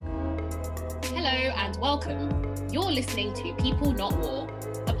Hello and welcome. You're listening to People Not War,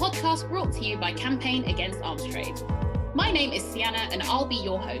 a podcast brought to you by Campaign Against Arms Trade. My name is Sienna and I'll be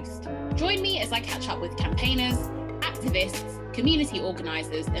your host. Join me as I catch up with campaigners, activists, community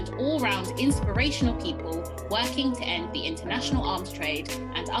organisers and all-round inspirational people working to end the international arms trade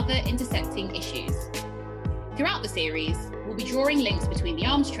and other intersecting issues. Throughout the series, we'll be drawing links between the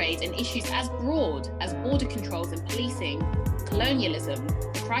arms trade and issues as broad as border controls and policing, colonialism,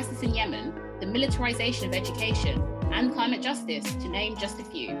 the crisis in Yemen, the militarisation of education, and climate justice, to name just a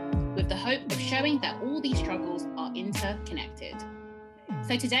few, with the hope of showing that all these struggles are interconnected.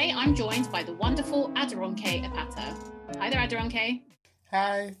 So today I'm joined by the wonderful Aderonke Apata. Hi there, Aderonke.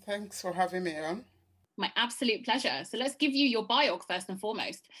 Hi, thanks for having me on. My absolute pleasure. So let's give you your biog first and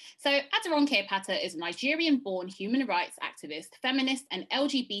foremost. So Aderonke Apata is a Nigerian-born human rights activist, feminist and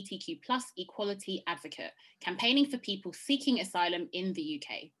LGBTQ+ equality advocate, campaigning for people seeking asylum in the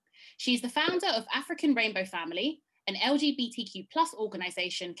UK. She's the founder of African Rainbow Family, an LGBTQ+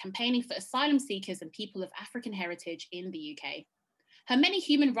 organisation campaigning for asylum seekers and people of African heritage in the UK. Her many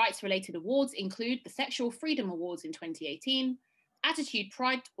human rights-related awards include the Sexual Freedom Awards in 2018, Attitude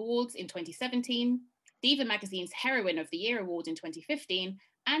Pride Awards in 2017, Diva Magazine's Heroine of the Year Award in 2015,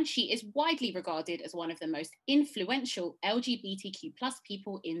 and she is widely regarded as one of the most influential LGBTQ+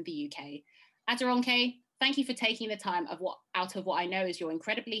 people in the UK. Aderonke, thank you for taking the time out of what I know is your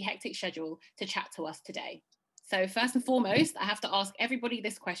incredibly hectic schedule to chat to us today. So first and foremost, I have to ask everybody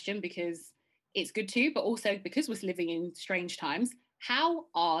this question because it's good too, but also because we're living in strange times. How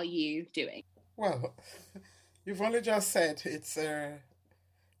are you doing? Well, you've only just said it's a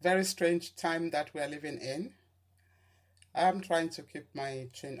very strange time that we're living in. I'm trying to keep my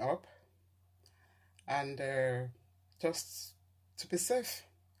chin up and just to be safe.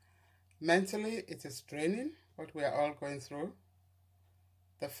 Mentally, it is draining what we are all going through.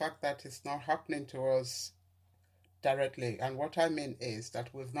 The fact that it's not happening to us directly, and what I mean is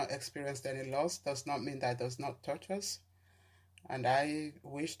that we've not experienced any loss does not mean that it does not touch us. And I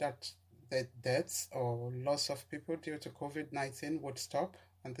wish that the deaths or loss of people due to COVID-19 would stop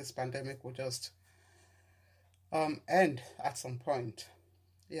and this pandemic would just end at some point.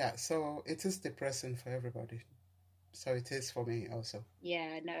 Yeah, so it is depressing for everybody. So it is for me also.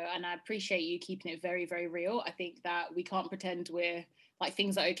 Yeah, no, and I appreciate you keeping it very, very real. I think that we can't pretend we're like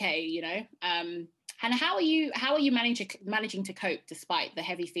things are okay, you know. And how are you managing to cope despite the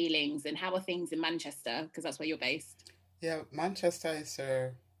heavy feelings? And how are things in Manchester? Because that's where you're based. Yeah, Manchester is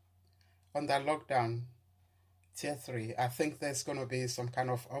under lockdown tier 3. I think there's going to be some kind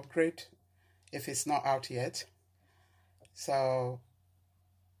of upgrade if it's not out yet. So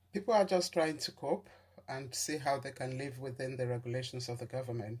people are just trying to cope and see how they can live within the regulations of the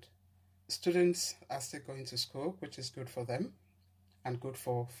government. Students are still going to school, which is good for them and good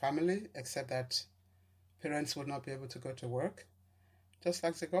for family, except that parents would not be able to go to work. Just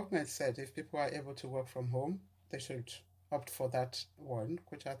like the government said, if people are able to work from home, they should opt for that one,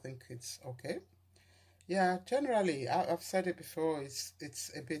 which I think it's okay. Yeah, generally, I've said it before,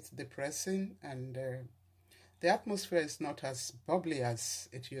 it's a bit depressing, and the atmosphere is not as bubbly as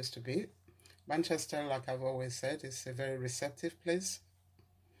it used to be. Manchester, like I've always said, is a very receptive place.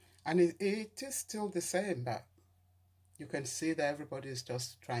 And it is still the same, but you can see that everybody is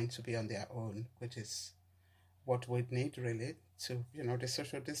just trying to be on their own, which is what we need really to, the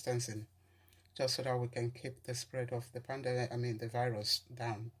social distancing, just so that we can keep the spread of the virus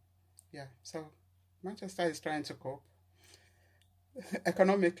down. Yeah, so Manchester is trying to cope.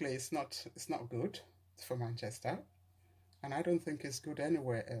 Economically, it's not good for Manchester, and I don't think it's good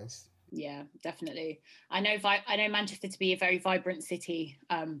anywhere else. Yeah, definitely. I know Manchester to be a very vibrant city,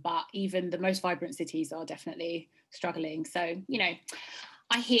 but even the most vibrant cities are definitely struggling. So,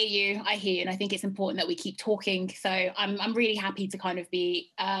 I hear you, and I think it's important that we keep talking. So I'm really happy to kind of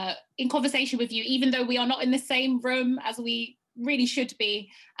be in conversation with you, even though we are not in the same room as we really should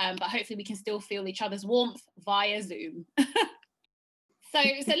be, but hopefully we can still feel each other's warmth via Zoom. So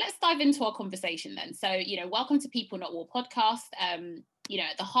let's dive into our conversation then. So, welcome to People Not War podcast.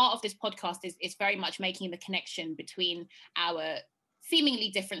 At the heart of this podcast is very much making the connection between our seemingly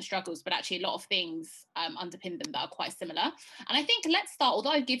different struggles, but actually a lot of things underpin them that are quite similar. And I think let's start,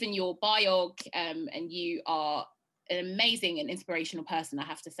 although I've given your biog and you are an amazing and inspirational person, I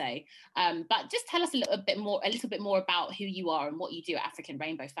have to say, but just tell us a little bit more about who you are and what you do at African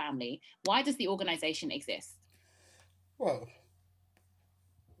Rainbow Family. Why does the organisation exist? Well,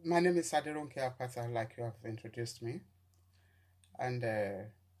 my name is Aderonke Apata, like you have introduced me, and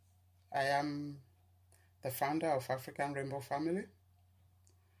I am the founder of African Rainbow Family.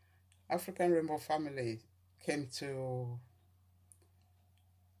 African Rainbow Family came to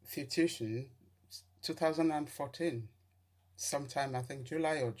Futution, 2014, sometime I think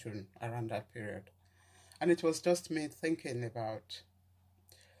July or June, around that period. And it was just me thinking about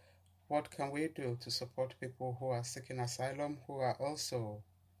what can we do to support people who are seeking asylum, who are also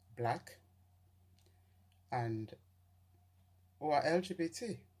Black and who are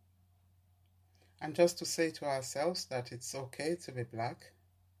LGBT. And just to say to ourselves that it's okay to be Black,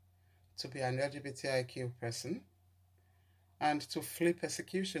 to be an LGBTIQ person, and to flee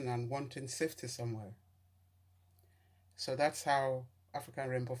persecution and wanting safety somewhere. So that's how African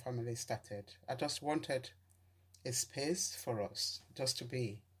Rainbow Family started. I just wanted a space for us just to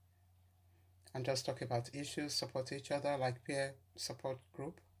be and just talk about issues, support each other like peer support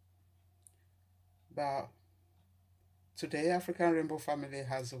group. But today, African Rainbow Family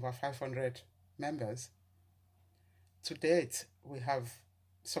has over 500 members. To date, we have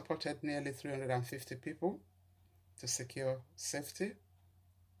supported nearly 350 people to secure safety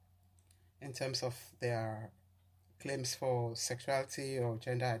in terms of their claims for sexuality or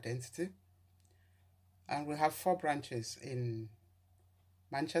gender identity. And we have 4 branches in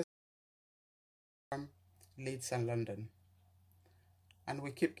Manchester, Leeds, and London. And we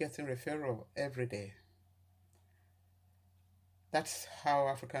keep getting referral every day. That's how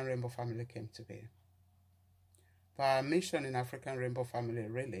African Rainbow Family came to be. But our mission in African Rainbow Family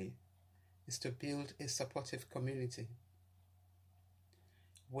really is to build a supportive community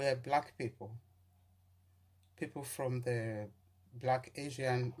where Black people from the Black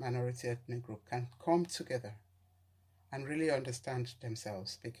Asian minority ethnic group can come together and really understand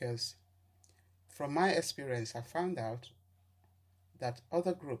themselves. Because from my experience, I found out that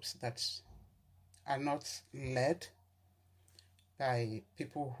other groups that are not led by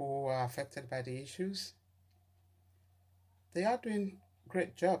people who are affected by the issues, they are doing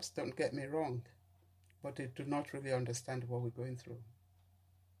great jobs, don't get me wrong, but they do not really understand what we're going through.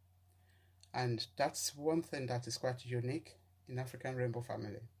 And that's one thing that is quite unique in African Rainbow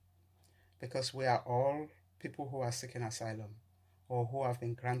Family, because we are all people who are seeking asylum or who have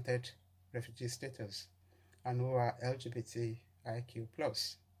been granted refugee status and who are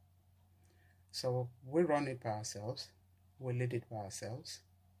LGBTIQ+. So we run it by ourselves, we lead it by ourselves,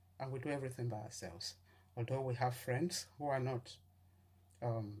 and we do everything by ourselves. Although we have friends who are not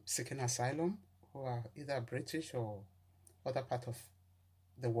seeking asylum, who are either British or other part of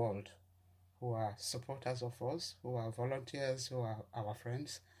the world, who are supporters of us, who are volunteers, who are our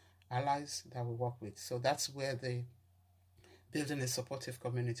friends, allies that we work with. So that's where the building a supportive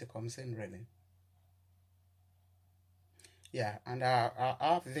community comes in, really. Yeah, and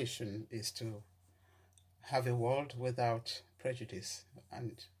our vision is to have a world without prejudice.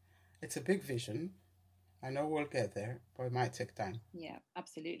 And it's a big vision. I know we'll get there, but it might take time. Yeah,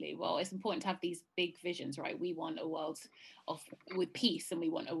 absolutely. Well, it's important to have these big visions, right? We want a world with peace, and we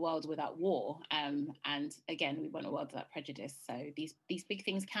want a world without war. And again, we want a world without prejudice. So these big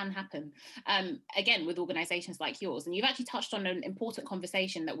things can happen. Again, with organisations like yours. And you've actually touched on an important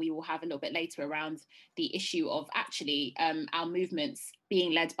conversation that we will have a little bit later around the issue of actually our movements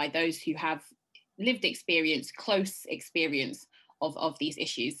being led by those who have lived experience, close experience of these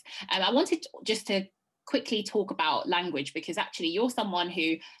issues. And I wanted just to quickly talk about language, because actually you're someone who,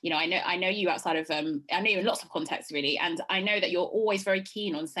 you know, I know you outside of I know you in lots of contexts really, and I know that you're always very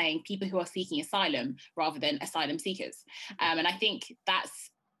keen on saying people who are seeking asylum rather than asylum seekers, and I think that's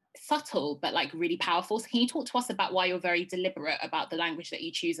subtle but like really powerful. So can you talk to us about why you're very deliberate about the language that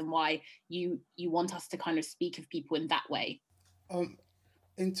you choose and why you want us to kind of speak of people in that way?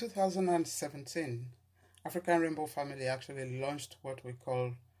 In 2017, African Rainbow Family actually launched what we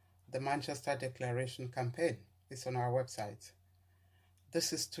call the Manchester Declaration campaign. It's on our website.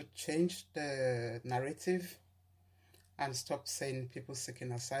 This is to change the narrative and stop saying people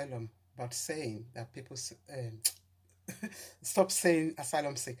seeking asylum, but saying that people stop saying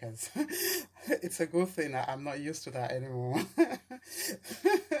asylum seekers. It's a good thing. I'm not used to that anymore.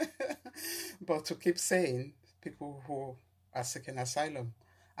 But to keep saying people who are seeking asylum.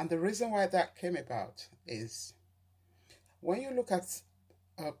 And the reason why that came about is when you look at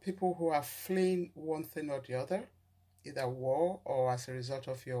people who are fleeing one thing or the other, either war or as a result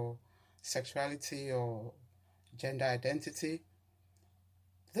of your sexuality or gender identity,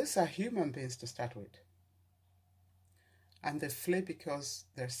 these are human beings to start with. And they flee because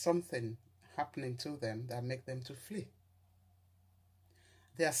there's something happening to them that make them to flee.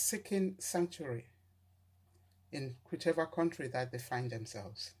 They are seeking sanctuary in whichever country that they find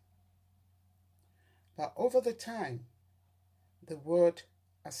themselves. But over the time, the word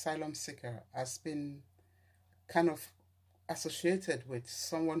asylum seeker has been kind of associated with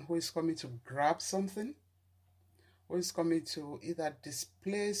someone who is coming to grab something who is coming to either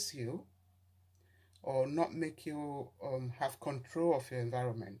displace you or not make you have control of your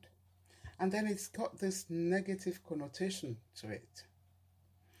environment. And then it's got this negative connotation to it.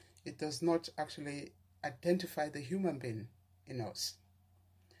 It does not actually identify the human being in us.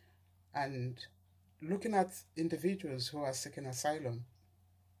 And looking at individuals who are seeking asylum,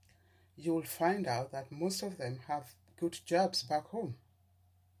 you will find out that most of them have good jobs back home.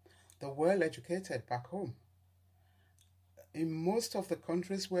 They're well educated back home. In most of the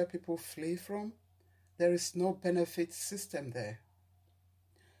countries where people flee from, there is no benefit system there.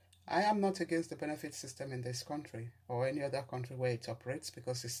 I am not against the benefit system in this country or any other country where it operates,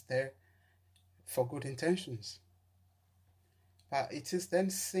 because it's there for good intentions. But it is then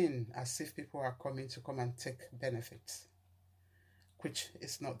seen as if people are coming to come and take benefits, which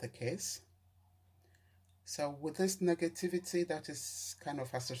is not the case. So with this negativity that is kind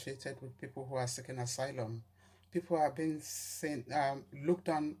of associated with people who are seeking asylum, people are being looked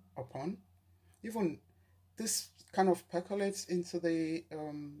down upon. Even this kind of percolates into the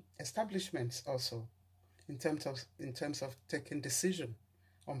establishments also, in terms of taking decision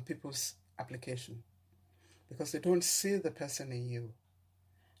on people's application, because they don't see the person in you.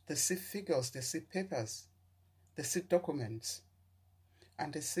 They see figures, they see papers, they see documents,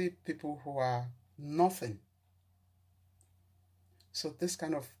 and they see people who are nothing. So this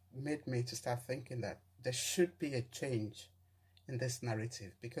kind of made me to start thinking that there should be a change in this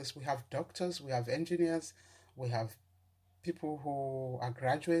narrative, because we have doctors, we have engineers, we have people who are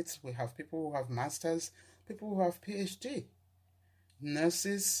graduates, we have people who have masters, people who have PhD,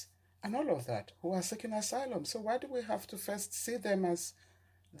 nurses, and all of that, who are seeking asylum. So why do we have to first see them as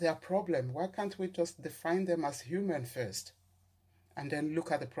their problem? Why can't we just define them as human first, and then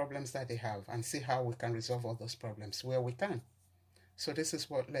look at the problems that they have and see how we can resolve all those problems where we can? So this is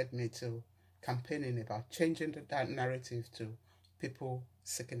what led me to campaigning about changing that narrative to people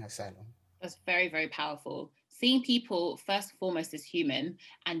seeking asylum. That's very, very powerful. Seeing people first and foremost as human,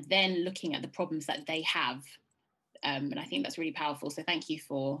 and then looking at the problems that they have. And I think that's really powerful. So thank you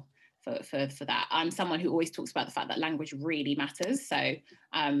for that. I'm someone who always talks about the fact that language really matters. So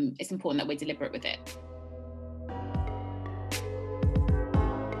it's important that we're deliberate with it.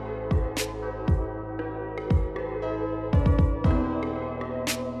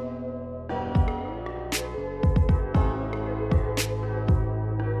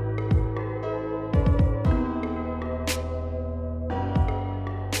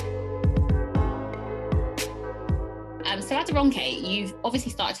 So Aderonke, you've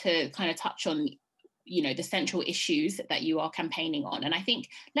obviously started to kind of touch on, the central issues that you are campaigning on. And I think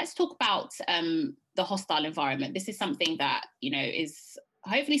let's talk about the hostile environment. This is something that, is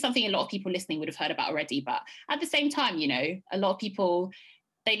hopefully something a lot of people listening would have heard about already. But at the same time, a lot of people,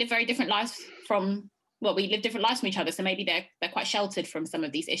 they live very different lives we live different lives from each other. So maybe they're quite sheltered from some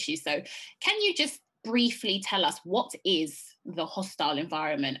of these issues. So can you just briefly tell us what is the hostile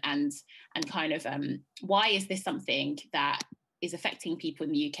environment and kind of why is this something that is affecting people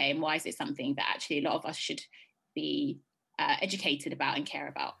in the UK, and why is it something that actually a lot of us should be educated about and care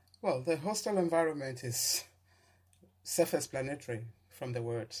about? Well, the hostile environment is self-explanatory from the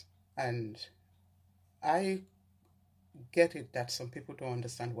words, and I get it that some people don't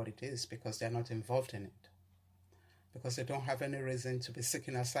understand what it is because they're not involved in it, because they don't have any reason to be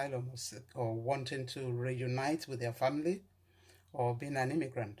seeking asylum or wanting to reunite with their family or being an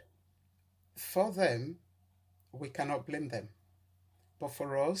immigrant. For them, we cannot blame them. But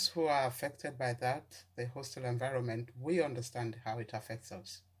for us who are affected by that, the hostile environment, we understand how it affects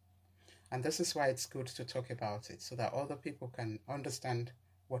us. And this is why it's good to talk about it, so that other people can understand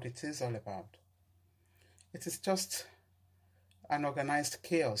what it is all about. It is just an organized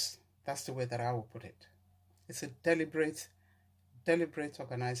chaos. That's the way that I will put it. It's a deliberate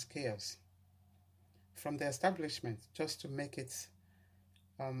organized chaos from the establishment, just to make it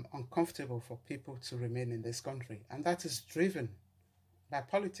uncomfortable for people to remain in this country. And that is driven by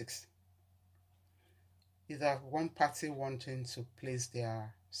politics. Either one party wanting to please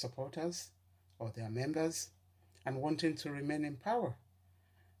their supporters or their members and wanting to remain in power,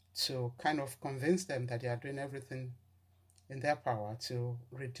 to kind of convince them that they are doing everything in their power to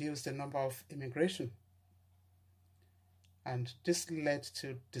reduce the number of immigration. And this led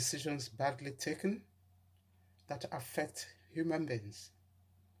to decisions badly taken that affect human beings,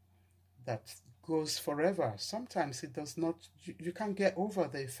 that goes forever. Sometimes it does not, you can't get over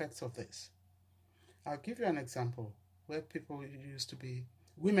the effects of this. I'll give you an example where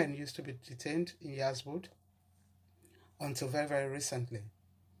women used to be detained in Yazwood until very, very recently.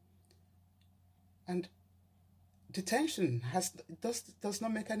 And detention does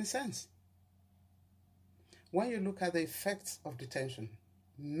not make any sense. when you look at the effects of detention,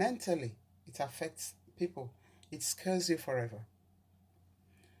 mentally, it affects people. It scares you forever.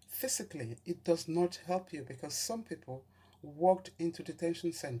 Physically, it does not help you because some people walked into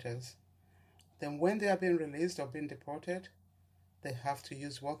detention centers. Then when they are being released or being deported, they have to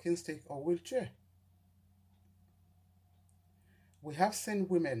use walking stick or wheelchair. We have seen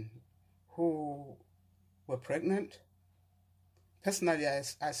women who were pregnant. Personally,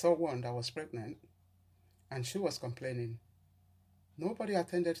 I saw one that was pregnant and she was complaining. Nobody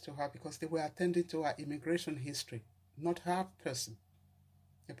attended to her because they were attending to her immigration history, not her person,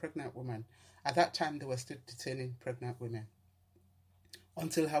 a pregnant woman. At that time, they were still detaining pregnant women.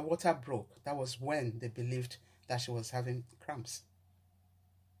 Until her water broke, that was when they believed that she was having cramps.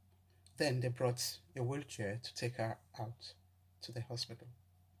 Then they brought a wheelchair to take her out to the hospital.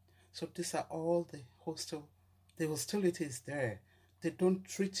 So these are all the hostility is there. They don't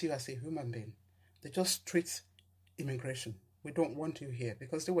treat you as a human being. They just treat immigration. We don't want you here,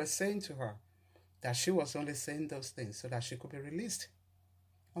 because they were saying to her that she was only saying those things so that she could be released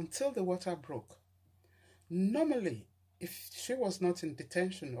until the water broke. Normally, if she was not in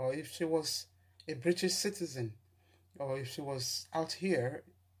detention, or if she was a British citizen, or if she was out here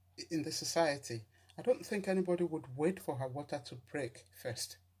in the society, I don't think anybody would wait for her water to break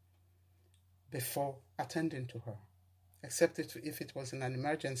first before attending to her, except if it was in an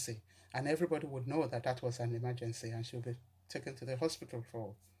emergency, and everybody would know that that was an emergency and she'll be taken to the hospital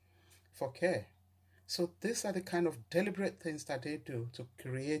for care. So these are the kind of deliberate things that they do to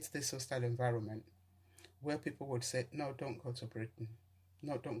create this hostile environment where people would say, no, don't go to Britain.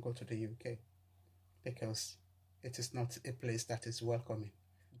 No, don't go to the UK, because it is not a place that is welcoming.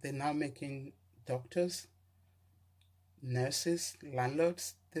 They're now making doctors, nurses,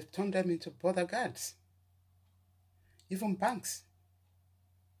 landlords, they've turned them into border guards. Even banks.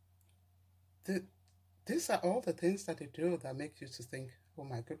 These are all the things that they do that make you to think, oh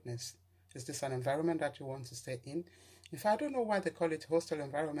my goodness, is this an environment that you want to stay in? If I don't know why they call it hostile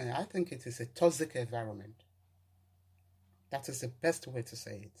environment, I think it is a toxic environment. That is the best way to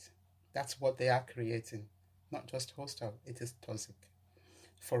say it. That's what they are creating. Not just hostile, it is toxic.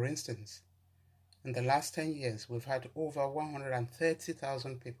 For instance, in the last 10 years, we've had over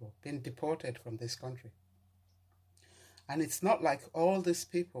 130,000 people being deported from this country. And it's not like all these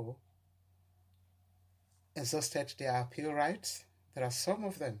people exhausted their appeal rights. There are some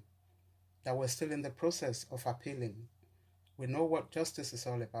of them that were still in the process of appealing. We know what justice is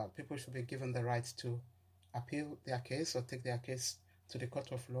all about. People should be given the right to appeal their case or take their case to the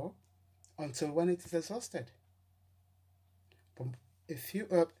court of law until when it is exhausted. But if you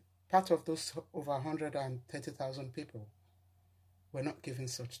are part of those over 130,000 people, were not given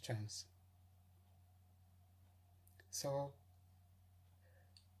such chance. So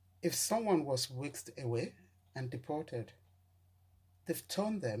if someone was whisked away and deported, they've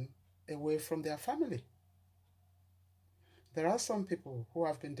turned them away from their family. There are some people who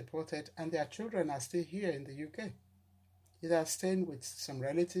have been deported and their children are still here in the UK, either staying with some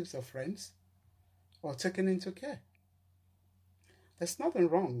relatives or friends or taken into care. There's nothing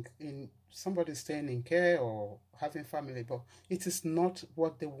wrong in somebody staying in care or having family, but it is not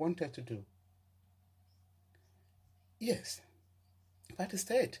what they wanted to do. Yes, by the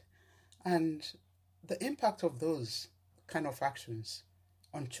state. And the impact of those kind of actions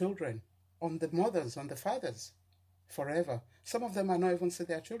on children, on the mothers, on the fathers, forever. Some of them are not even see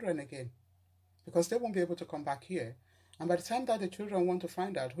their children again because they won't be able to come back here. And by the time that the children want to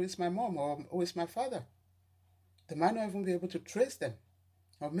find out who is my mom or who is my father, they might not even be able to trace them.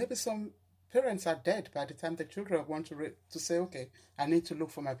 Or maybe some parents are dead by the time the children want to say, okay, I need to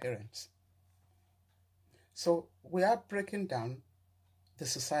look for my parents. So we are breaking down the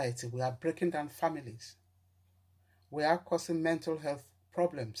society. We are breaking down families. We are causing mental health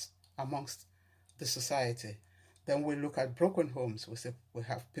problems amongst the society. Then we look at broken homes. We say we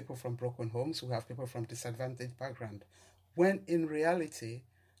have people from broken homes. We have people from disadvantaged background. When in reality,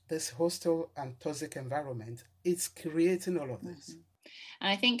 this hostile and toxic environment is creating all of this. Mm-hmm. And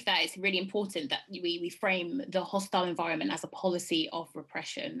I think that it's really important that we frame the hostile environment as a policy of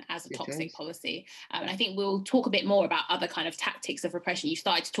repression, as a toxic policy. And I think we'll talk a bit more about other kind of tactics of repression. You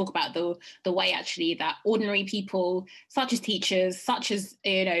started to talk about the way actually that ordinary people, such as teachers, such as,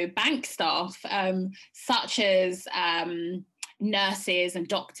 bank staff, such as nurses and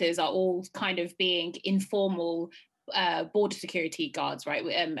doctors are all kind of being informal border security guards, right?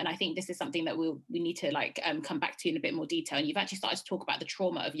 And I think this is something that we need to come back to in a bit more detail. And you've actually started to talk about the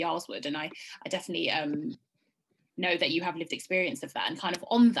trauma of Yarswood, and I definitely know that you have lived experience of that. And kind of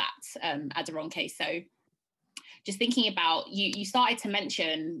on that, Aderonke, so just thinking about, you started to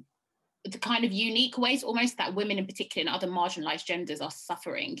mention the kind of unique ways almost that women in particular and other marginalized genders are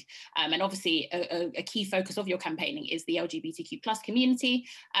suffering. And obviously a key focus of your campaigning is the LGBTQ plus community.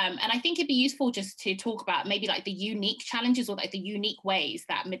 And I think it'd be useful just to talk about maybe like the unique challenges or like the unique ways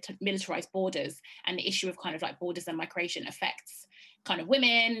that militarized borders and the issue of kind of like borders and migration affects kind of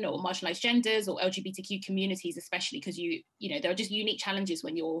women or marginalized genders or LGBTQ communities, especially because you know there are just unique challenges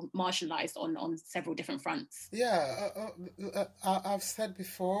when you're marginalized on several different fronts. Yeah, I've said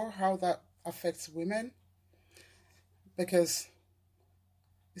before how that affects women, because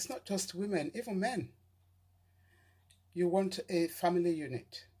it's not just women, even men. You want a family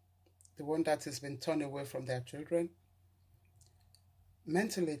unit, the one that has been torn away from their children.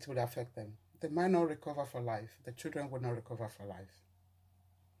 Mentally, it would affect them. They might not recover for life. The children would not recover for life.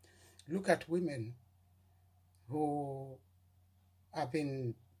 Look at women who have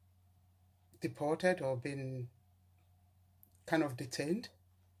been deported or been kind of detained.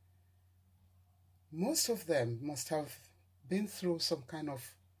 Most of them must have been through some kind of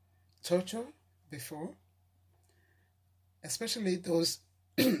torture before, especially those,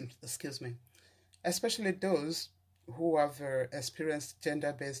 excuse me, especially those who have experienced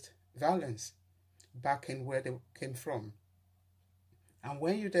gender-based violence back in where they came from. And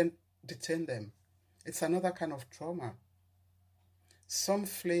when you then detain them, it's another kind of trauma. Some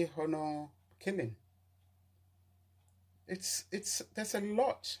flee honor killing. There's a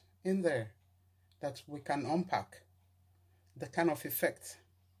lot in there that we can unpack, the kind of effect.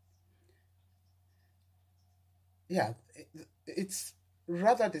 Yeah, it's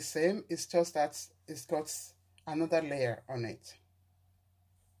rather the same. It's just that it's got another layer on it.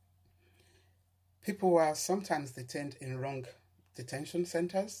 People are sometimes detained in wrong detention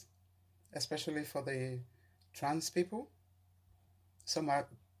centers, especially for the trans people.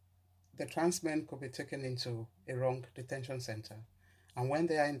 The trans men could be taken into a wrong detention center. And when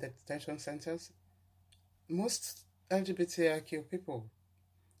they are in the detention centers, most LGBTIQ people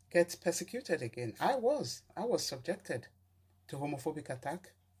get persecuted again. I was subjected to homophobic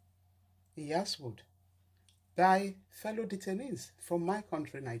attack in Yaswood by fellow detainees from my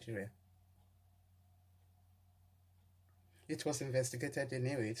country, Nigeria. It was investigated, they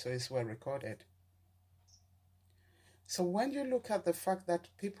knew it, so it's well recorded. So when you look at the fact that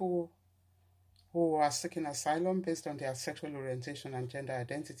people who are seeking asylum based on their sexual orientation and gender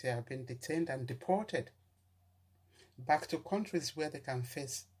identity have been detained and deported back to countries where they can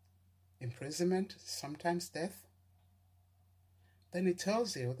face imprisonment, sometimes death, then it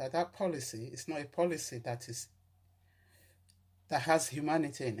tells you that that policy is not a policy that has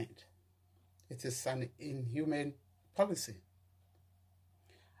humanity in it. It is an inhumane policy.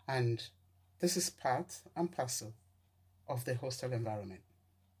 And this is part and parcel of the hostile environment.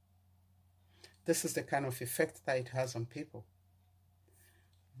 This is the kind of effect that it has on people.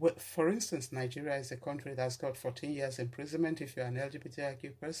 For instance, Nigeria is a country that's got 14 years imprisonment if you're an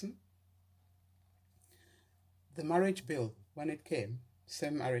LGBTIQ person. The marriage bill, when it came,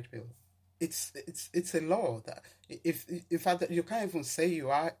 same marriage bill, it's a law that if you can't even say you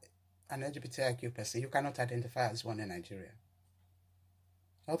are an LGBTIQ person, you cannot identify as one in Nigeria.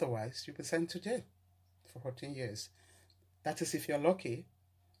 Otherwise, you'll be sent to jail for 14 years. That is if you're lucky,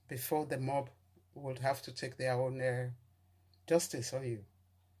 before the mob would have to take their own justice on you.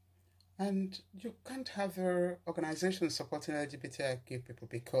 And you can't have an organization supporting LGBTIQ people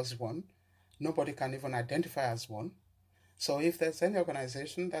because, one, nobody can even identify as one. So if there's any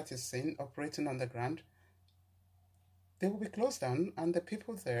organization that is seen operating on the ground, they will be closed down and the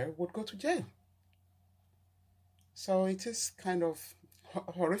people there would go to jail. So it is kind of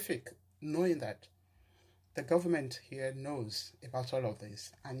horrific knowing that the government here knows about all of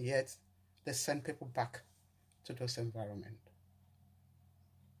this, and yet they send people back to those environments.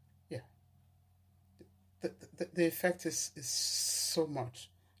 Yeah. The effect is so much.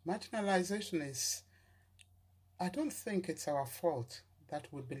 Marginalization is, I don't think it's our fault that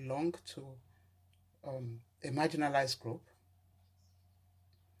we belong to a marginalized group.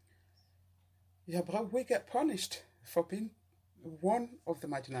 Yeah, but we get punished for being one of the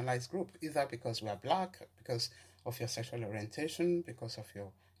marginalized group, either because we are black, because of your sexual orientation, because of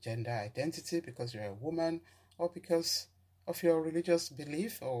your gender identity, because you're a woman, or because of your religious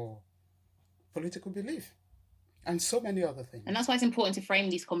belief or political belief, and so many other things. And that's why it's important to frame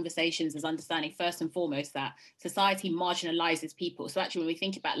these conversations as understanding first and foremost that society marginalizes people. So actually, when we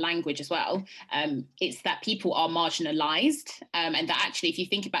think about language as well, it's that people are marginalized, and that actually, if you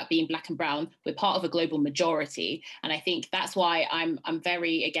think about being black and brown, we're part of a global majority. And I think that's why I'm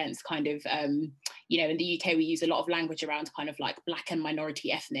very against kind of, in the UK, we use a lot of language around kind of like black and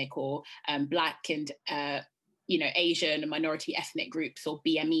minority ethnic or black and Asian and minority ethnic groups, or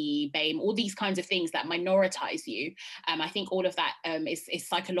BME, BAME, all these kinds of things that minoritize you. I think all of that is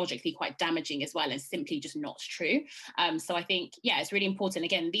psychologically quite damaging as well, and simply just not true. So I think, it's really important.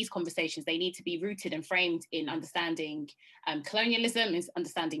 Again, these conversations, they need to be rooted and framed in understanding colonialism, is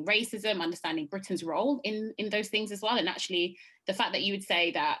understanding racism, understanding Britain's role in those things as well. And actually, the fact that you would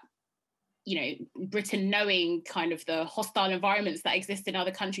say that, Britain knowing kind of the hostile environments that exist in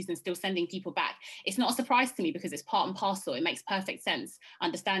other countries and still sending people back, it's not a surprise to me, because it's part and parcel. It makes perfect sense.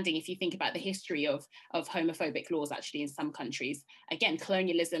 Understanding, if you think about the history of homophobic laws actually in some countries, again,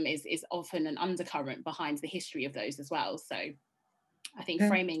 colonialism is often an undercurrent behind the history of those as well. So I think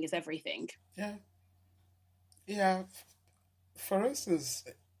framing is everything. Yeah. For instance,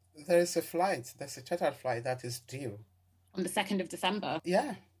 there's a chartered flight that is due on the 2nd of December.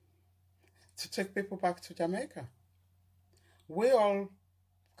 Yeah. To take people back to Jamaica. We all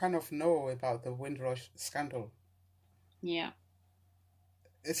kind of know about the Windrush scandal. Yeah.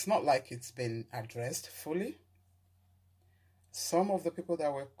 It's not like it's been addressed fully. Some of the people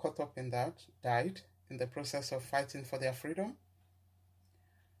that were caught up in that died in the process of fighting for their freedom.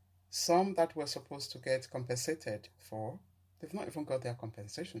 Some that were supposed to get compensated for, they've not even got their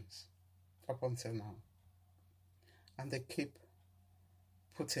compensations up until now. And they keep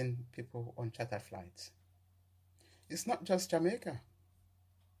putting people on charter flights. It's not just Jamaica.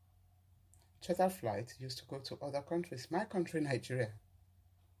 Charter flights used to go to other countries. My country, Nigeria,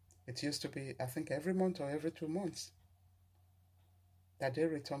 it used to be, I think, every month or every 2 months that they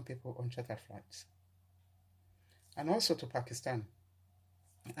return people on charter flights. And also to Pakistan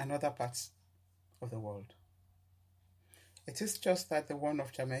and other parts of the world. It is just that the one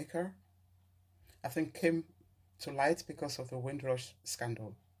of Jamaica, I think, came to light because of the Windrush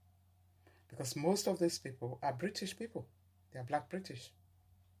scandal. Because most of these people are British people. They are Black British.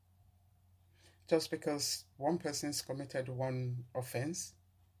 Just because one person's committed one offense,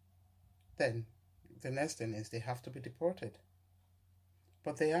 then the next thing is they have to be deported.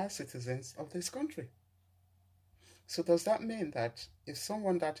 But they are citizens of this country. So does that mean that if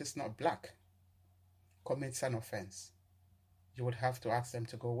someone that is not Black commits an offense, you would have to ask them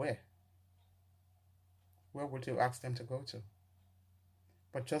to go where? Where would you ask them to go to?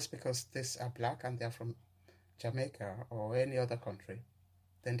 But just because these are Black and they're from Jamaica or any other country,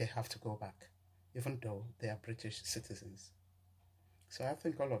 then they have to go back, even though they are British citizens. So I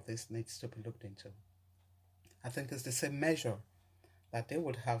think all of this needs to be looked into. I think it's the same measure that they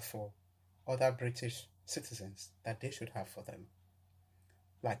would have for other British citizens that they should have for them.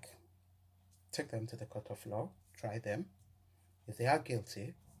 Like, take them to the court of law, try them. If they are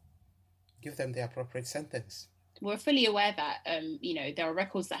guilty, give them the appropriate sentence. We're fully aware that, there are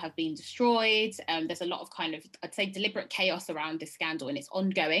records that have been destroyed. There's a lot of kind of, I'd say, deliberate chaos around this scandal, and it's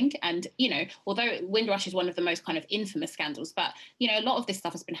ongoing. And, although Windrush is one of the most kind of infamous scandals, but, a lot of this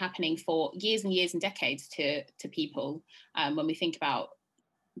stuff has been happening for years and years and decades to people. When we think about,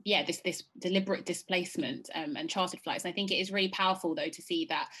 this deliberate displacement and chartered flights. And I think it is really powerful, though, to see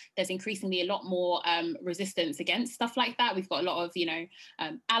that there's increasingly a lot more resistance against stuff like that. We've got a lot of,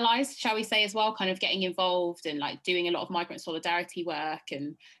 allies, shall we say, as well, kind of getting involved and like doing a lot of migrant solidarity work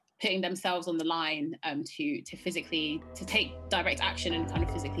and putting themselves on the line to take direct action and kind of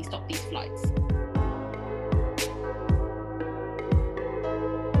physically stop these flights.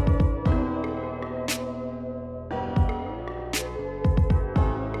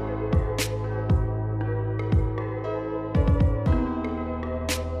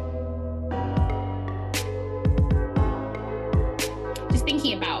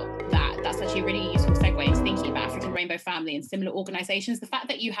 Rainbow Family and similar organizations, the fact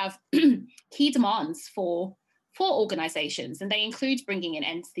that you have key demands for organizations, and they include bringing an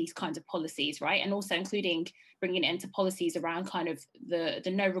end to these kinds of policies, right? And also including bringing an end to policies around kind of the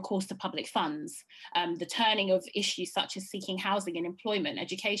no recourse to public funds, the turning of issues such as seeking housing and employment,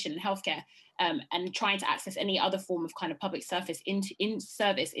 education and healthcare, and trying to access any other form of kind of public service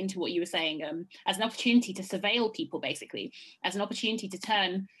into what you were saying, as an opportunity to surveil people, basically, as an opportunity to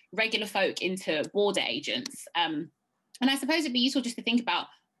turn regular folk into border agents. And I suppose it'd be useful just to think about,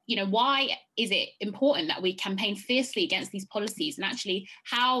 why is it important that we campaign fiercely against these policies? And actually,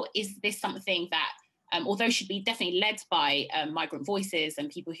 how is this something that, although should be definitely led by migrant voices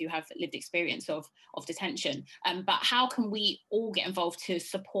and people who have lived experience of detention, but how can we all get involved to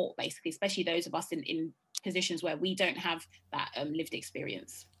support, basically, especially those of us in positions where we don't have that lived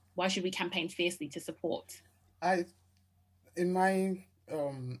experience? Why should we campaign fiercely to support? In my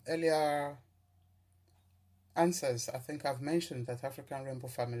earlier answers, I think I've mentioned that African Rainbow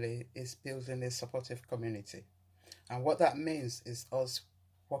Family is building a supportive community. And what that means is us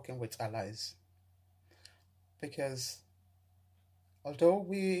working with allies. because although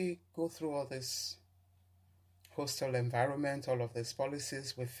we go through all this hostile environment, all of these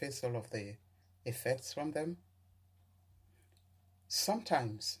policies, we face all of the effects from them.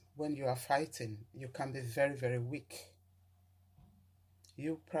 Sometimes when you are fighting, you can be very, very weak.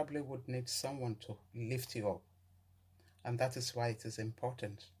 You probably would need someone to lift you up. And that is why it is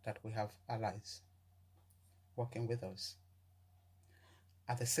important that we have allies working with us.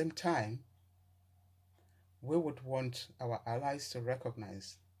 At the same time, we would want our allies to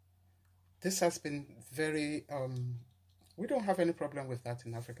recognize this has been very, we don't have any problem with that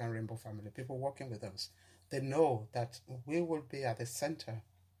in African Rainbow Family. People working with us, they know that we will be at the center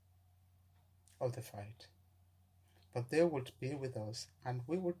of the fight. But they would be with us, and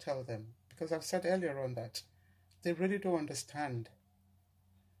we would tell them, because I've said earlier on that they really don't understand.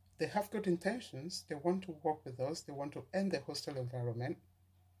 They have good intentions. They want to work with us. They want to end the hostile environment.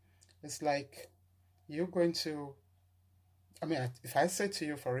 It's like you're going to, if I say to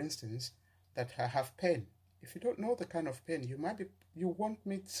you, for instance, that I have pain, if you don't know the kind of pain, you want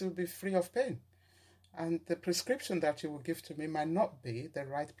me to be free of pain. And the prescription that you will give to me might not be the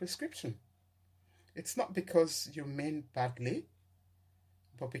right prescription. It's not because you mean badly,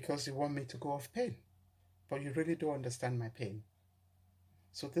 but because you want me to go off pain. But you really don't understand my pain.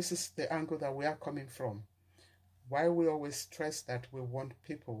 So this is the angle that we are coming from. Why we always stress that we want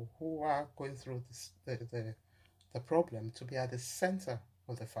people who are going through the problem to be at the center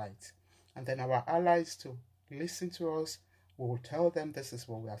of the fight. And then our allies to listen to us. We will tell them this is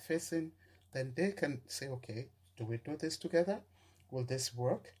what we are facing. Then they can say, okay, do we do this together? Will this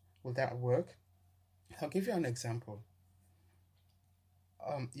work? Will that work? I'll give you an example.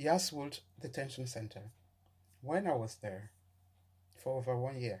 Yaswood Detention Center. When I was there for over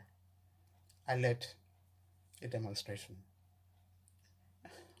 1 year, I led a demonstration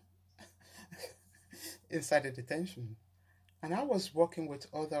inside the detention. And I was working with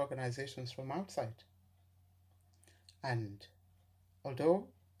other organizations from outside. And although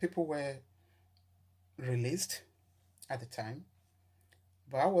people were released at the time,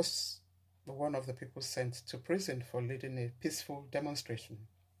 but I was one of the people sent to prison for leading a peaceful demonstration.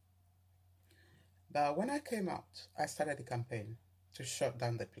 But when I came out, I started a campaign to shut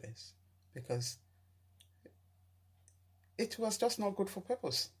down the place because it was just not good for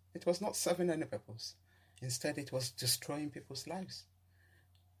purpose. It was not serving any purpose. Instead, it was destroying people's lives.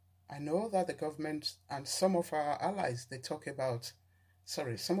 I know that the government and some of our allies, they talk about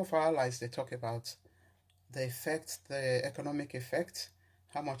the effect, the economic effect,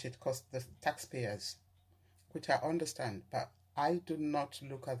 how much it costs the taxpayers, which I understand, but I do not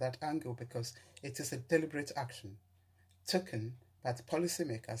look at that angle because it is a deliberate action taken by the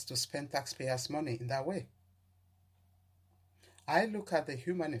policymakers to spend taxpayers' money in that way. I look at the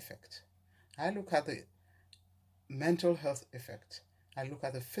human effect. I look at the mental health effect. I look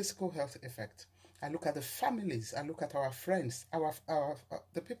at the physical health effect. I look at the families. I look at our friends,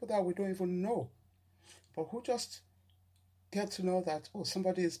 the people that we don't even know, but who just get to know that,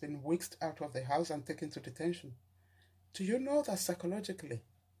 somebody has been whisked out of the house and taken to detention. Do you know that psychologically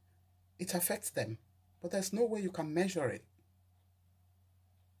it affects them? But there's no way you can measure it.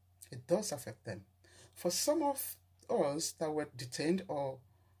 It does affect them. For some of us that were detained or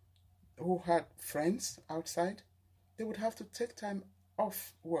who had friends outside, they would have to take time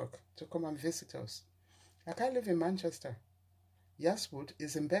off work to come and visit us. Like I live in Manchester. Yaswood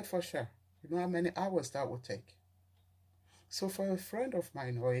is in Bedfordshire. You know how many hours that would take? So for a friend of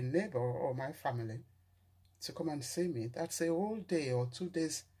mine or a neighbor or my family to come and see me, that's a whole day or 2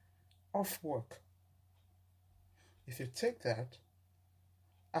 days off work. If you take that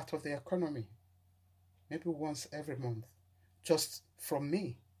out of the economy, maybe once every month, just from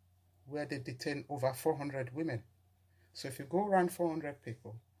me, where they detain over 400 women. So if you go around 400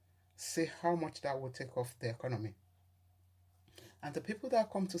 people, see how much that will take off the economy. And the people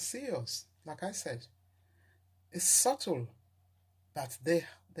that come to see us, like I said, it's subtle, but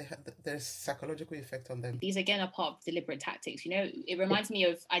there's psychological effect on them. These again are part of deliberate tactics. You know, it reminds me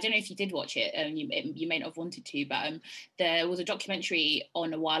of, I don't know if you did watch it, you may not have wanted to, but there was a documentary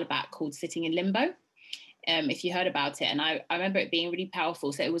on a while back called Sitting in Limbo. If you heard about it, and I remember it being really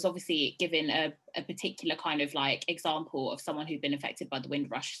powerful. So it was obviously giving a particular kind of like example of someone who'd been affected by the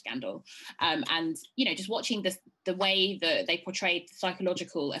Windrush scandal, and you know, just watching the way that they portrayed the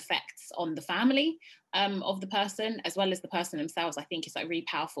psychological effects on the family of the person as well as the person themselves, I think is like really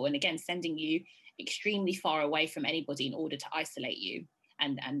powerful. And again, sending you extremely far away from anybody in order to isolate you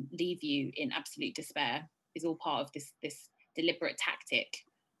and leave you in absolute despair is all part of this deliberate tactic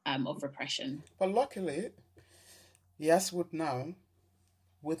of repression. But luckily, Yaswood now,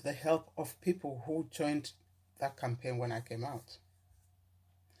 with the help of people who joined that campaign when I came out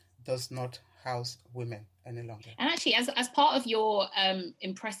does not house women any longer. And actually, as part of your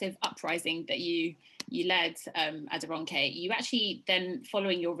impressive uprising that you led, Aderonke, you actually then,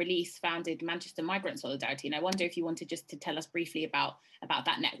 following your release, founded Manchester Migrant Solidarity. And I wonder if you wanted just to tell us briefly about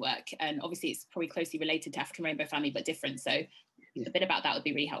that network. And obviously, it's probably closely related to African Rainbow Family, but different. So a bit about that would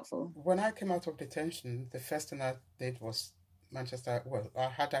be really helpful. When I came out of detention, the first thing I did was Manchester. Well, I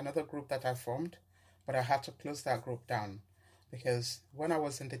had another group that I formed, but I had to close that group down because when I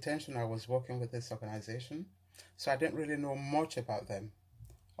was in detention, I was working with this organization. So I didn't really know much about them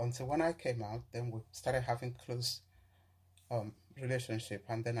until when I came out. Then we started having close relationship.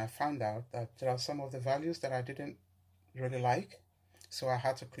 And then I found out that there are some of the values that I didn't really like. So I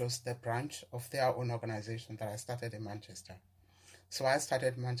had to close the branch of their own organization that I started in Manchester. So I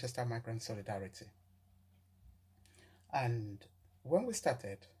started Manchester Migrant Solidarity. And when we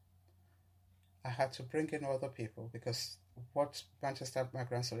started, I had to bring in other people because what Manchester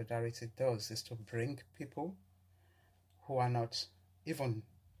Migrant Solidarity does is to bring people who are not even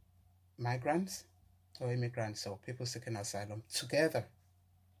migrants or immigrants or people seeking asylum together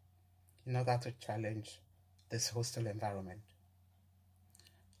in order to challenge this hostile environment.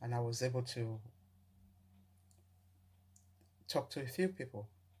 And I was able to talk to a few people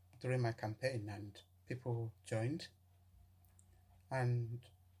during my campaign, and people joined. And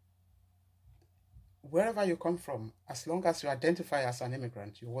wherever you come from, as long as you identify as an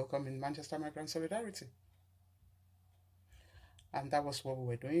immigrant, you're welcome in Manchester Migrant Solidarity. And that was what we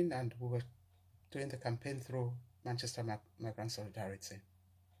were doing, and we were doing the campaign through Manchester Migrant Solidarity.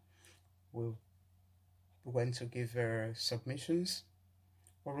 We went to give submissions,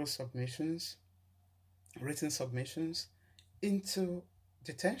 oral submissions, written submissions into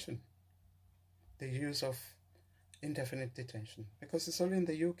detention, the use of indefinite detention, because it's only in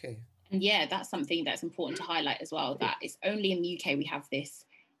the UK. And yeah, that's something that's important to highlight as well, that it's only in the UK we have this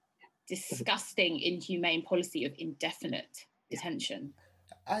disgusting, inhumane policy of indefinite detention.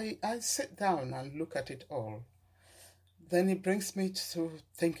 I sit down and look at it all. Then it brings me to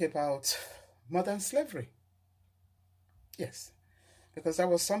think about modern slavery. Yes, because that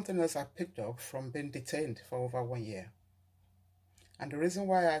was something else I picked up from being detained for over 1 year. And the reason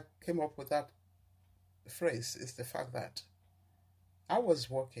why I came up with that phrase is the fact that I was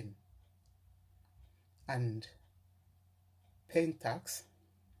working and paying tax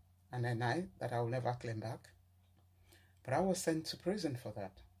and NI that I will never claim back. But I was sent to prison for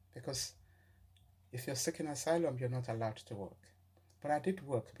that because if you're seeking asylum, you're not allowed to work. But I did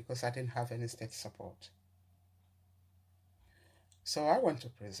work because I didn't have any state support. So I went to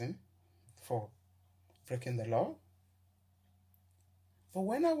prison for breaking the law. But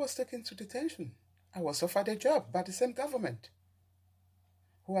when I was taken to detention, I was offered a job by the same government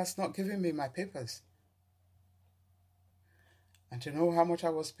who has not given me my papers. And you know how much I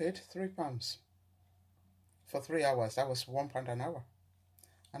was paid? £3. For 3 hours, that was £1 an hour.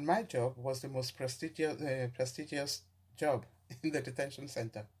 And my job was the most prestigious job in the detention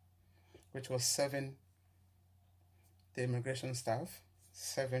center, which was 7 the immigration staff,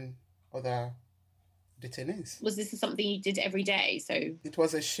 7 other detainees. Was this something you did every day? So it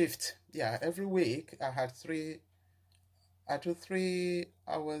was a shift. Yeah, every week I do 3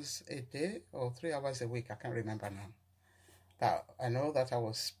 hours a day or 3 hours a week. I can't remember now. But I know that I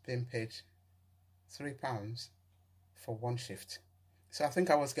was being paid £3 for 1 shift. So I think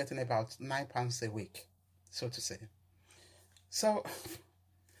I was getting about £9 a week, so to say. So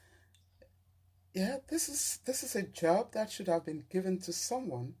yeah, this is a job that should have been given to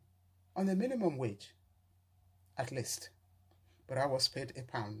someone on a minimum wage, at least. But I was paid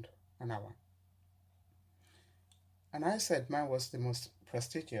 £1 an hour. And I said mine was the most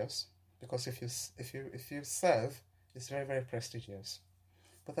prestigious because if you serve, it's very, very prestigious.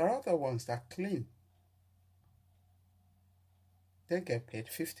 But there are other ones that clean. They get paid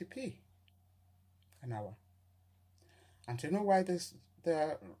 50p an hour. And do you know why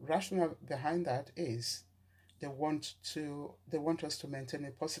the rationale behind that is they want us to maintain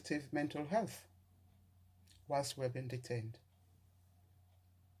a positive mental health whilst we're being detained.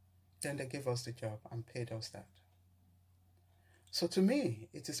 Then they gave us the job and paid us that. So to me,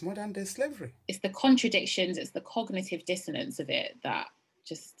 it is modern day slavery. It's the contradictions, it's the cognitive dissonance of it that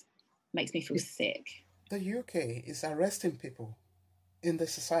just makes me feel sick. The UK is arresting people in the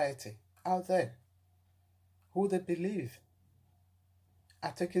society out there who they believe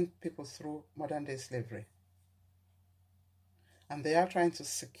are taking people through modern day slavery. And they are trying to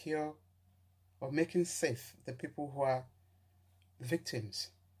secure or making safe the people who are victims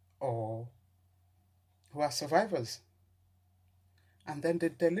or who are survivors. And then they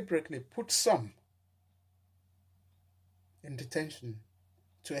deliberately put some in detention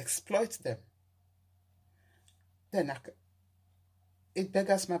to exploit them, then it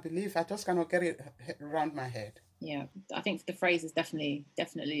beggars my belief. I just cannot get it around my head. Yeah, I think the phrase is definitely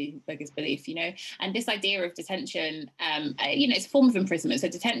beggars belief, and this idea of detention, it's a form of imprisonment. So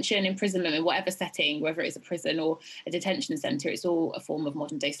detention, imprisonment in whatever setting, whether it's a prison or a detention centre, it's all a form of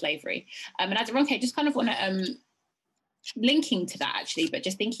modern day slavery. And Aderonke, just kind of want to, linking to that actually, but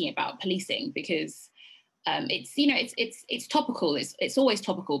just thinking about policing, because it's topical. It's always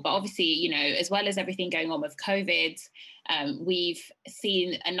topical, but obviously, as well as everything going on with COVID, we've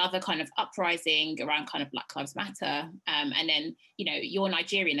seen another kind of uprising around kind of Black Lives Matter, and then you're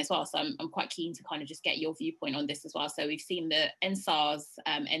Nigerian as well, so I'm quite keen to kind of just get your viewpoint on this as well. So we've seen the NSAS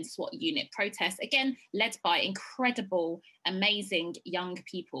NSWAT unit protests, again led by incredible, amazing young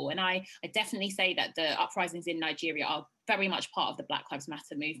people, and I definitely say that the uprisings in Nigeria are very much part of the Black Lives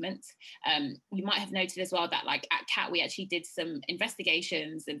Matter movement. You might have noted as well that like at CAT, we actually did some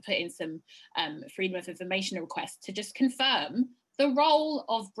investigations and put in some freedom of information requests to just confirm the role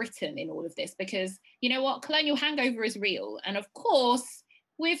of Britain in all of this, because you know what, colonial hangover is real. And of course,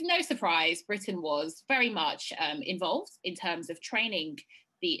 with no surprise, Britain was very much involved in terms of training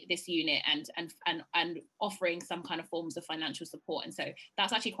this unit and offering some kind of forms of financial support. And so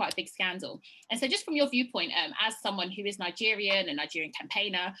that's actually quite a big scandal. And so just from your viewpoint, as someone who is Nigerian, a Nigerian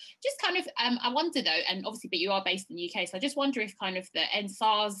campaigner, just kind of, I wonder though, and obviously, but you are based in the UK, so I just wonder if kind of the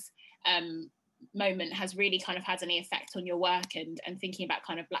NSAS moment has really kind of had any effect on your work and thinking about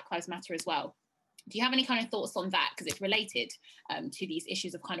kind of Black Lives Matter as well. Do you have any kind of thoughts on that? Because it's related to these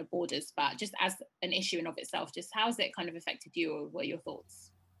issues of kind of borders, but just as an issue in of itself, just how has it kind of affected you, or what are your thoughts?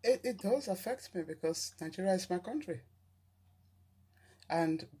 It does affect me because Nigeria is my country.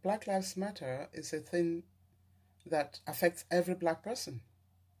 And Black Lives Matter is a thing that affects every Black person.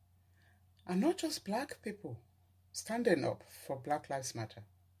 And not just Black people standing up for Black Lives Matter.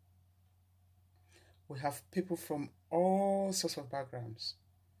 We have people from all sorts of backgrounds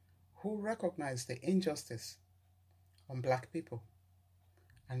who recognize the injustice on Black people.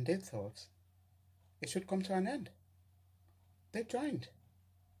 And they thought it should come to an end. They joined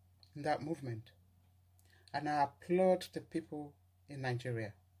in that movement. And I applaud the people in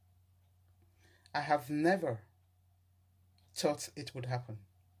Nigeria. I have never thought it would happen,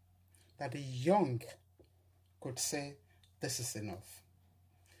 that the young could say, this is enough.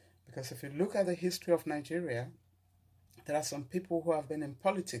 Because if you look at the history of Nigeria, there are some people who have been in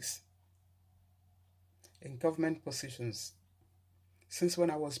politics, in government positions, since when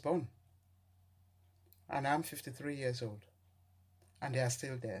I was born. And I'm 53 years old. And they are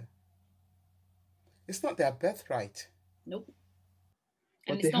still there. It's not their birthright. Nope.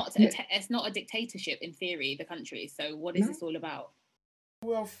 And it's not a dictatorship in theory, the country. So what is this all about?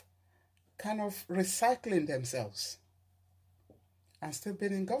 Of kind of recycling themselves and still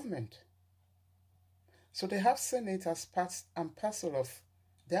being in government. So they have seen it as part and parcel of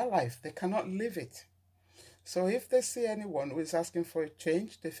their life. They cannot live it. So if they see anyone who is asking for a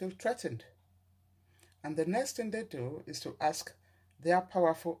change, they feel threatened. And the next thing they do is to ask their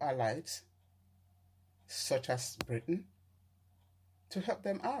powerful allies, such as Britain, to help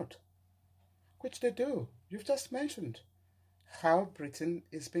them out, which they do. You've just mentioned how Britain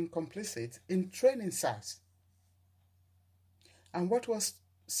is being complicit in training SARS. And what was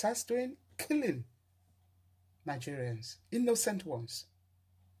SARS doing? Killing Nigerians, innocent ones.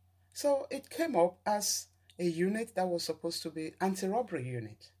 So it came up as a unit that was supposed to be anti-robbery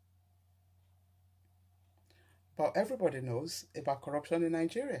unit. But everybody knows about corruption in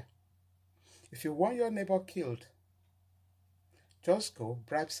Nigeria. If you want your neighbor killed, just go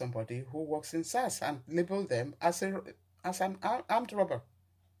bribe somebody who works in SARS and label them as an armed robber.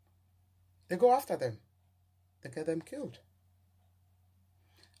 They go after them. They get them killed.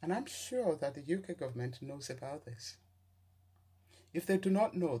 And I'm sure that the UK government knows about this. If they do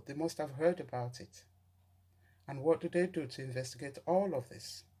not know, they must have heard about it. And what do they do to investigate all of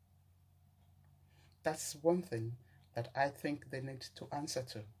this? That's one thing that I think they need to answer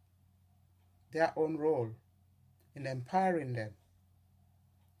to. Their own role in empowering them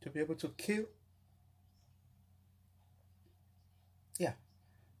to be able to kill.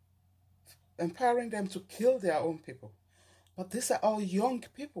 Empowering them to kill their own people. But these are all young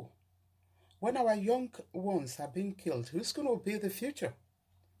people. When our young ones are being killed, who's going to be the future?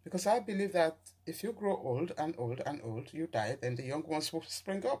 Because I believe that if you grow old and old and old, you die, then the young ones will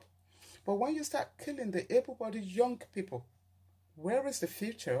spring up. But when you start killing the able-bodied young people, where is the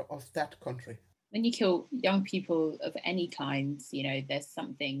future of that country? When you kill young people of any kind, there's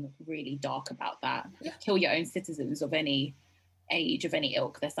something really dark about that. Yeah. Kill your own citizens of any age, of any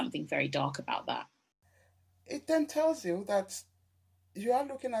ilk, there's something very dark about that. it then tells you that you are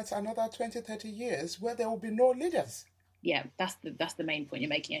looking at another 20, 30 years where there will be no leaders. Yeah, that's the main point you're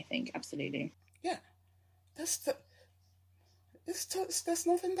making, I think. Absolutely. Yeah, there's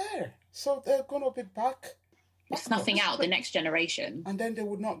nothing there. So they're going to be back. Snuffing out the next generation. And then they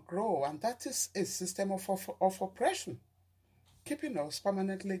would not grow. And that is a system of oppression, keeping us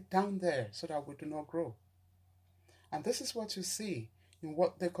permanently down there so that we do not grow. And this is what you see in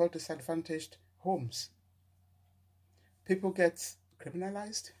what they call disadvantaged homes. People get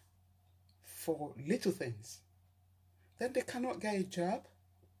criminalized for little things. Then they cannot get a job.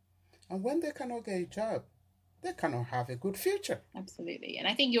 And when they cannot get a job, they cannot have a good future. Absolutely. And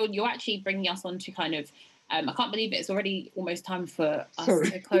I think you're actually bringing us on to kind of, I can't believe it. It's already almost time for us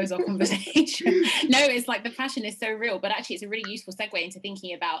to close our conversation. No, it's like the passion is so real, but actually it's a really useful segue into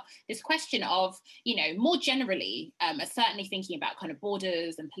thinking about this question of, you know, more generally, certainly thinking about kind of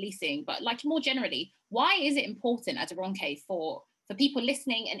borders and policing, but like more generally, why is it important, Aderonke, for people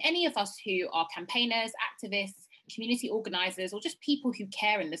listening and any of us who are campaigners, activists, community organisers, or just people who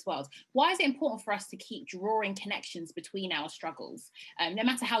care in this world? Why is it important for us to keep drawing connections between our struggles, no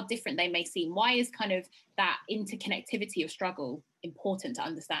matter how different they may seem? Why is kind of that interconnectivity of struggle important to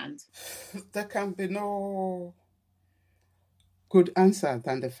understand? There can be no good answer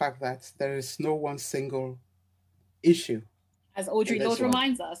than the fact that there is no one single issue. As Audre Lorde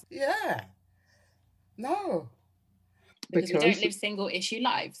reminds us. Yeah. No. Because we don't live single issue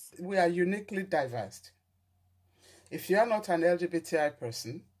lives. We are uniquely diverse. If you are not an LGBTI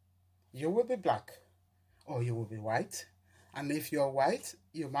person, you will be black or you will be white. And if you're white,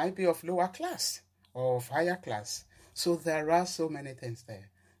 you might be of lower class or of higher class. So there are so many things there.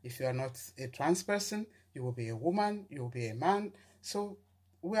 If you are not a trans person, you will be a woman, you will be a man. So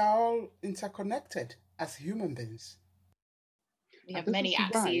we are all interconnected as human beings. We have many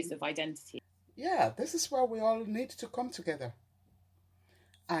axes of identity. Yeah, this is why we all need to come together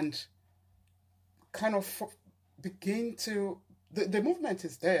and kind of begin to, the movement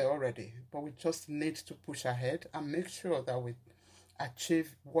is there already, but we just need to push ahead and make sure that we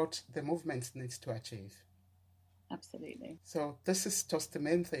achieve what the movement needs to achieve. Absolutely. So this is just the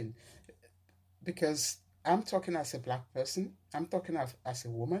main thing, because I'm talking as a black person, I'm talking as a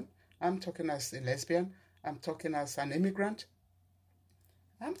woman, I'm talking as a lesbian, I'm talking as an immigrant,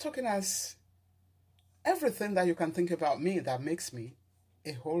 I'm talking as everything that you can think about me that makes me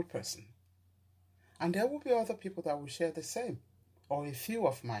a whole person. And there will be other people that will share the same, or a few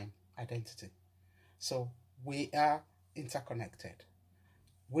of my identity. So we are interconnected.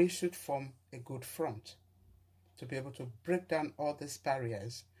 We should form a good front to be able to break down all these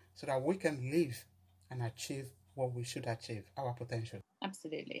barriers so that we can live and achieve what we should achieve, our potential.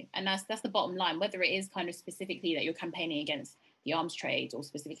 Absolutely. And that's the bottom line, whether it is kind of specifically that you're campaigning against the arms trade or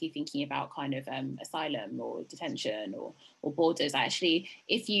specifically thinking about kind of asylum or detention or borders. Actually,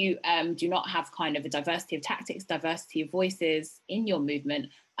 if you do not have kind of a diversity of tactics, diversity of voices in your movement,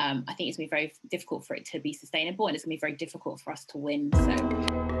 I think it's going to be very difficult for it to be sustainable, and it's going to be very difficult for us to win.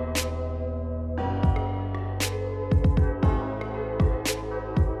 So.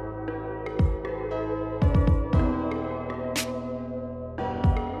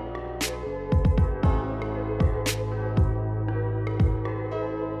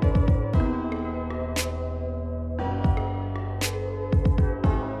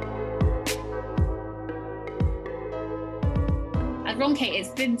 Ronke, it's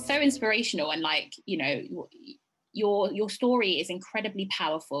been so inspirational, and like, you know, your story is incredibly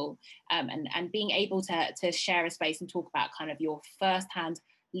powerful, and being able to share a space and talk about kind of your firsthand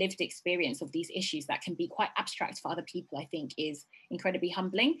lived experience of these issues that can be quite abstract for other people, I think is incredibly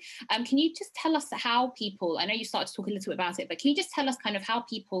humbling. Can you just tell us how people, I know you started to talk a little bit about it, but can you just tell us kind of how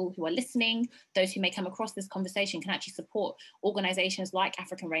people who are listening, those who may come across this conversation, can actually support organisations like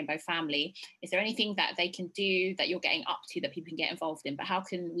African Rainbow Family? Is there anything that they can do that you're getting up to that people can get involved in? But how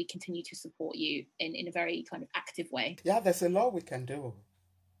can we continue to support you in a very kind of active way? Yeah, there's a lot we can do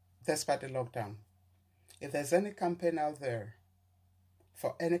despite the lockdown. If there's any campaign out there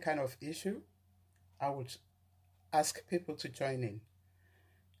for any kind of issue, I would ask people to join in.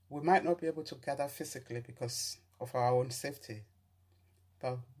 We might not be able to gather physically because of our own safety,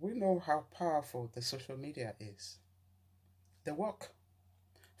 but we know how powerful the social media is. They work.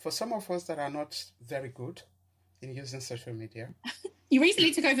 For some of us that are not very good in using social media. You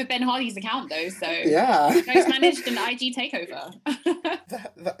recently took over Ben Hardy's account though, so yeah. You guys managed an IG takeover.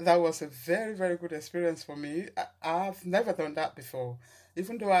 that was a very, very good experience for me. I've never done that before.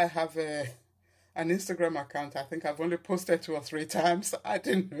 Even though I have an Instagram account, I think I've only posted 2 or 3 times. I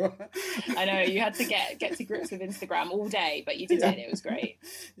didn't know. I know, you had to get to grips with Instagram all day, but you did it. It was great.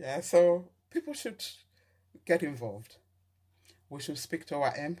 Yeah, so people should get involved. We should speak to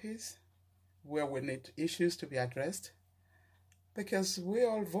our MPs where we need issues to be addressed, because we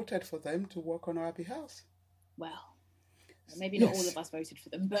all voted for them to work on our behalf. Well, maybe not all of us voted for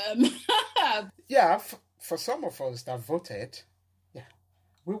them, but yeah, for some of us that voted, yeah,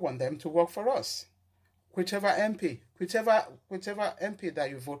 we want them to work for us. Whichever MP that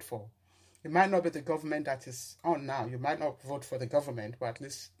you vote for. It might not be the government that is on now. You might not vote for the government, but at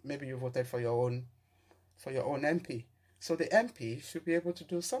least maybe you voted for your own MP. So the MP should be able to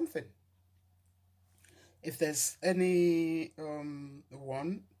do something. If there's any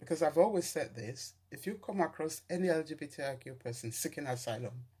one, because I've always said this, if you come across any LGBTIQ person seeking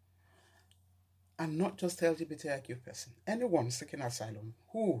asylum, and not just LGBTIQ person, anyone seeking asylum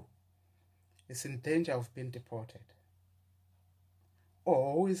who is in danger of being deported,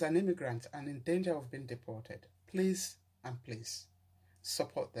 or who is an immigrant and in danger of being deported, please and please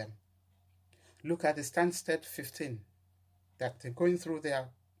support them. Look at the Stansted 15 that they're going through their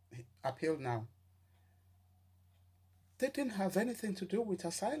appeal now. They didn't have anything to do with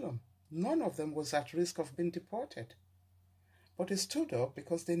asylum. None of them was at risk of being deported. But they stood up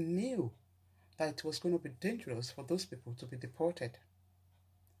because they knew that it was going to be dangerous for those people to be deported.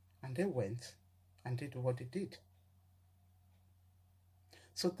 And they went and did what they did.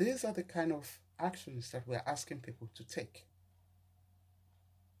 So these are the kind of actions that we're asking people to take.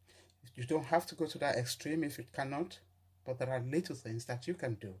 You don't have to go to that extreme if you cannot, but there are little things that you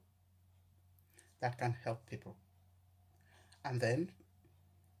can do that can help people. And then,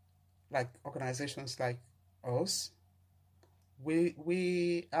 like organizations like us,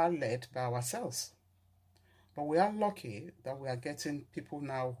 we are led by ourselves. But we are lucky that we are getting people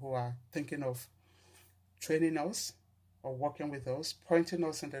now who are thinking of training us or working with us, pointing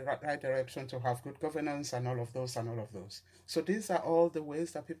us in the right direction to have good governance and all of those. So these are all the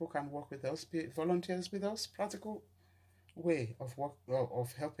ways that people can work with us, be volunteers with us, practical way of work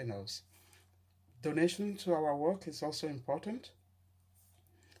of helping us. Donation to our work is also important.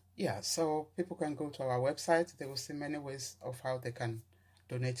 Yeah, so people can go to our website. They will see many ways of how they can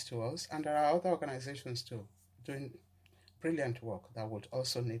donate to us. And there are other organizations too doing brilliant work that would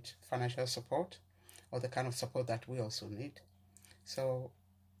also need financial support or the kind of support that we also need. So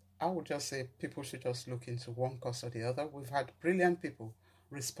I would just say people should just look into one cause or the other. We've had brilliant people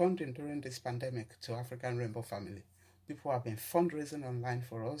responding during this pandemic to African Rainbow Family. People have been fundraising online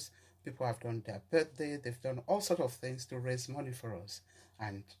for us. People have done their birthday. They've done all sorts of things to raise money for us.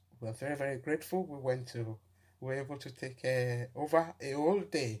 And we're very, very grateful. We were able to take over a whole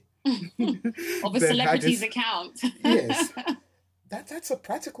day. Of a celebrity's account. Yes. That's a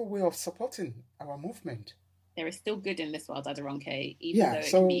practical way of supporting our movement. There is still good in this world, Aderonke, even though it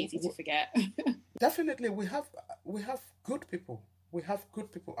can be easy to forget. Definitely, we have good people. We have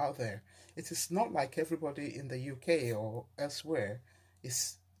good people out there. It is not like everybody in the UK or elsewhere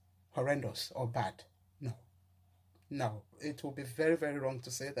is horrendous or bad. No, it will be very, very wrong to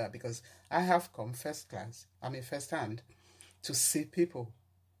say that, because I have come firsthand to see people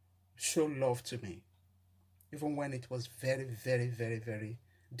show love to me, even when it was very, very, very, very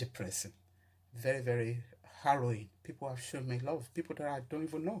depressing, very, very harrowing. People have shown me love, people that I don't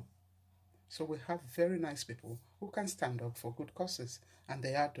even know. So we have very nice people who can stand up for good causes, and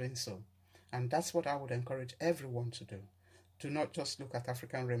they are doing so. And that's what I would encourage everyone to do. Do not just look at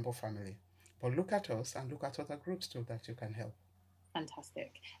African Rainbow Family, but look at us and look at other groups too that you can help.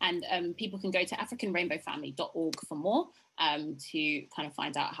 Fantastic. And people can go to africanrainbowfamily.org for more to kind of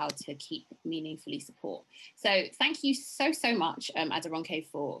find out how to keep meaningfully support. So thank you so much, Aderonke,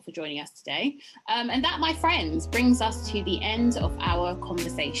 for joining us today. And that, my friends, brings us to the end of our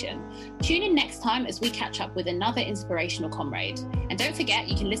conversation. Tune in next time as we catch up with another inspirational comrade. And don't forget,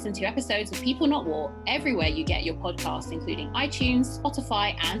 you can listen to episodes of People Not War everywhere you get your podcasts, including iTunes,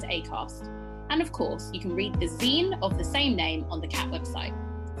 Spotify, and Acast. And of course, you can read the zine of the same name on the CAT website.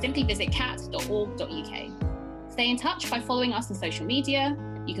 Simply visit cat.org.uk. Stay in touch by following us on social media.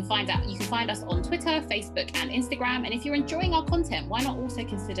 You can find us on Twitter, Facebook, and Instagram. And if you're enjoying our content, why not also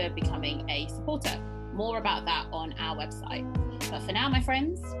consider becoming a supporter? More about that on our website. But for now, my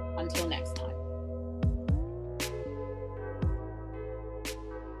friends, until next time.